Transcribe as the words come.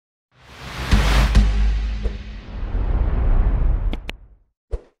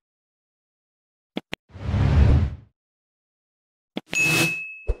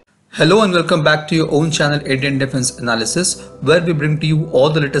Hello and welcome back to your own channel Indian Defense Analysis, where we bring to you all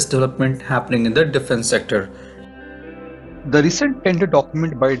the latest development happening in the defense sector. The recent tender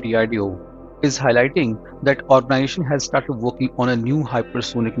document by DRDO is highlighting that organization has started working on a new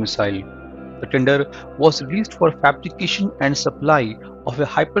hypersonic missile. The tender was released for fabrication and supply of a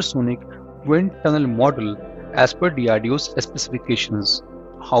hypersonic wind tunnel model as per DRDO's specifications.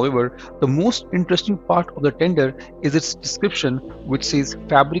 However, the most interesting part of the tender is its description, which says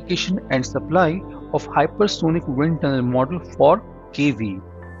fabrication and supply of hypersonic wind tunnel model for KV.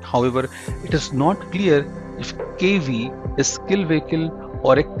 However, it is not clear if KV is kill vehicle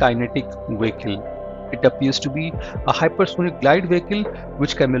or a kinetic vehicle. It appears to be a hypersonic glide vehicle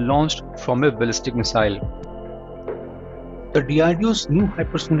which can be launched from a ballistic missile. The DRDO's new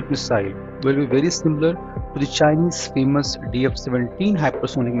hypersonic missile will be very similar to the Chinese famous DF-17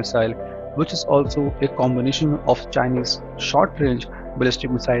 hypersonic missile, which is also a combination of Chinese short-range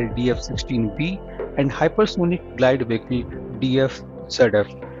ballistic missile DF-16B and hypersonic glide vehicle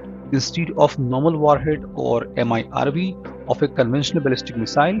DF-ZF. Instead of normal warhead or MIRV of a conventional ballistic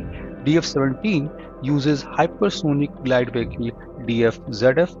missile, DF-17 uses hypersonic glide vehicle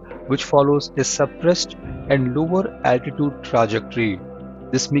DF-ZF, which follows a suppressed and lower altitude trajectory.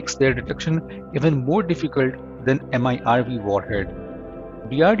 This makes their detection even more difficult than MIRV warhead.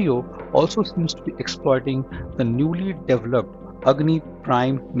 DRDO also seems to be exploiting the newly developed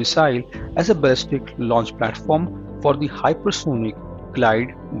Agni-P missile as a ballistic launch platform for the hypersonic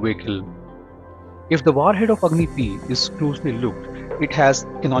glide vehicle. If the warhead of Agni-P is closely looked, it has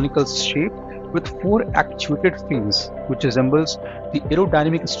canonical shape with four actuated fins, which resembles the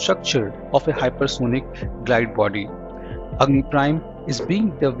aerodynamic structure of a hypersonic glide body. Agni-P is being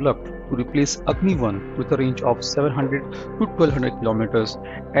developed to replace Agni-1 with a range of 700 to 1200 kilometers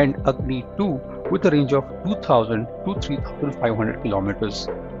and Agni-2 with a range of 2000 to 3500 kilometers.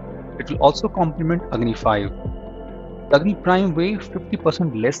 It will also complement Agni-5. The Agni-P weighs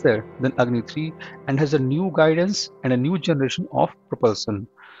 50% lesser than Agni-3 and has a new guidance and a new generation of propulsion.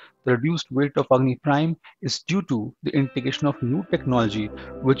 The reduced weight of Agni-P is due to the integration of new technology,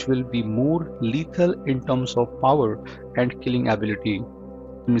 which will be more lethal in terms of power and killing ability.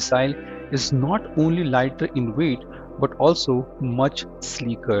 The missile is not only lighter in weight but also much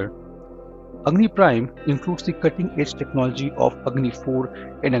sleeker. Agni-P includes the cutting-edge technology of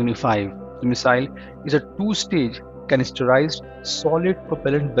Agni-4 and Agni-5. The missile is a two-stage canisterized solid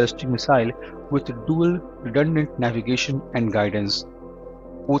propellant ballistic missile with dual redundant navigation and guidance.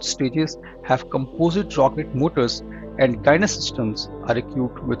 Both stages have composite rocket motors and guidance systems are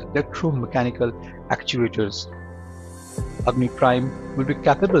equipped with electromechanical actuators. Agni-P will be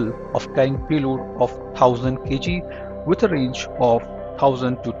capable of carrying payload of 1000 kg with a range of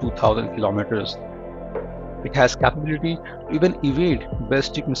 1000 to 2000 kilometers. It has capability to even evade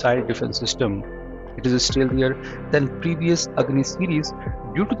ballistic missile defense system. It is stealthier than previous Agni series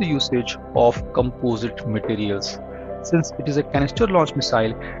due to the usage of composite materials. Since it is a canister launch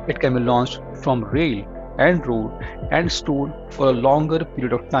missile, it can be launched from rail and road and stored for a longer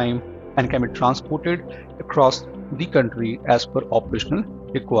period of time and can be transported across the country as per operational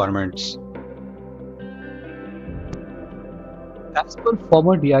requirements. As per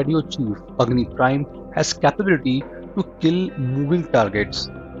former DRDO chief, Agni-P has capability to kill moving targets,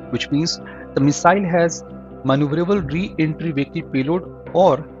 which means the missile has maneuverable re-entry vehicle payload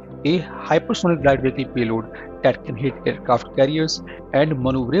or a hypersonic glide vehicle payload that can hit aircraft carriers and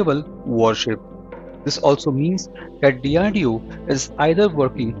maneuverable warship. This also means that DRDO is either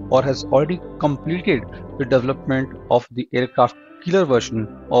working or has already completed the development of the aircraft killer version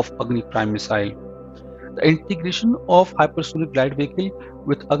of Agni-P missile. The integration of hypersonic glide vehicle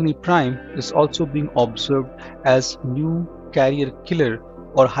with Agni-P is also being observed as new carrier killer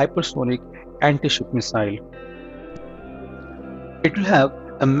or hypersonic anti-ship missile. It will have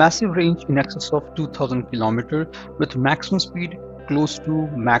a massive range in excess of 2000 km with maximum speed close to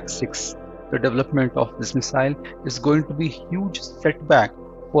Mach 6. The development of this missile is going to be a huge setback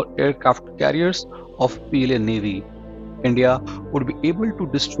for aircraft carriers of PLA Navy. India would be able to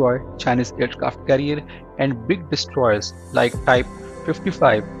destroy Chinese aircraft carrier and big destroyers like Type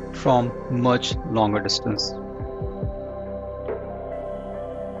 55 from much longer distance.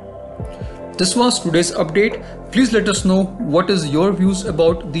 This was today's update. Please let us know what is your views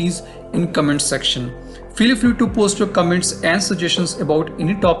about these in comment section. Feel free to post your comments and suggestions about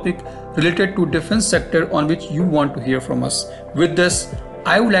any topic related to defense sector on which you want to hear from us. With this,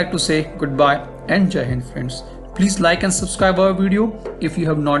 I would like to say goodbye and Jai Hind friends. Please like and subscribe our video if you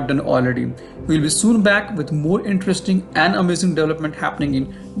have not done already. We will be soon back with more interesting and amazing development happening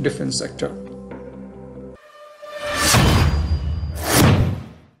in defense sector.